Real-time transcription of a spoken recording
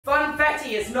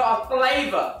spaghetti is not a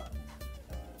flavor.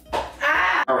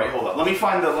 Ah! All right, hold up. Let me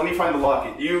find the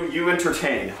locket. You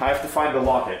entertain. I have to find the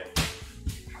locket.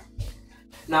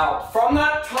 Now, from the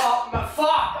top,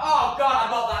 fuck! Oh god,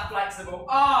 I'm not that flexible.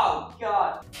 Oh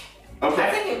god. Okay.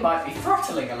 I think it might be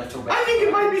throttling a little bit. I think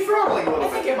it might be throttling a little I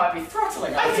bit. think it might be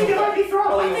throttling a I little think bit. it might be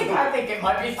throttling a little bit. I think it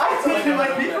might be I throttling think it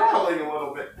might be throttling a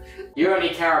little bit. You only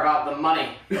care about the money.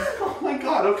 Oh my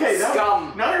god, okay.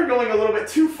 Scum. Now you're going a little bit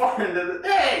too far into the...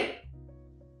 Hey!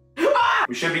 Ah!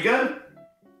 We should be good.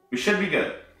 We should be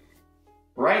good.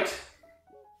 Right?